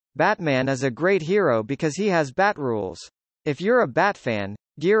Batman is a great hero because he has Bat rules. If you're a Bat fan,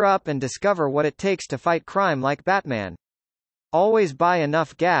 gear up and discover what it takes to fight crime like Batman. Always buy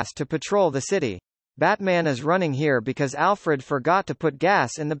enough gas to patrol the city. Batman is running here because Alfred forgot to put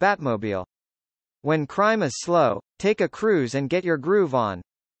gas in the Batmobile. When crime is slow, take a cruise and get your groove on.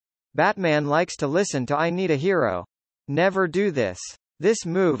 Batman likes to listen to I Need a Hero. Never do this. This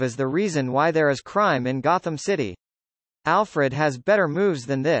move is the reason why there is crime in Gotham City. Alfred has better moves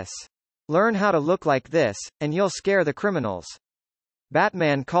than this. Learn how to look like this, and you'll scare the criminals.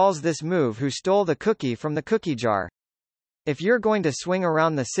 Batman calls this move who stole the cookie from the cookie jar. If you're going to swing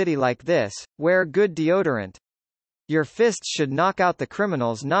around the city like this, wear good deodorant. Your fists should knock out the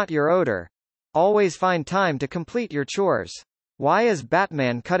criminals, not your odor. Always find time to complete your chores. Why is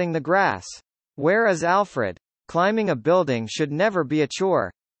Batman cutting the grass? Where is Alfred? Climbing a building should never be a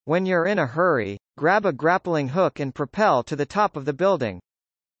chore. When you're in a hurry, grab a grappling hook and propel to the top of the building.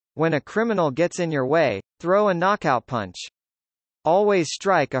 When a criminal gets in your way, throw a knockout punch. Always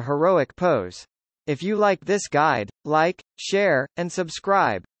strike a heroic pose. If you like this guide, like, share, and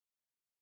subscribe.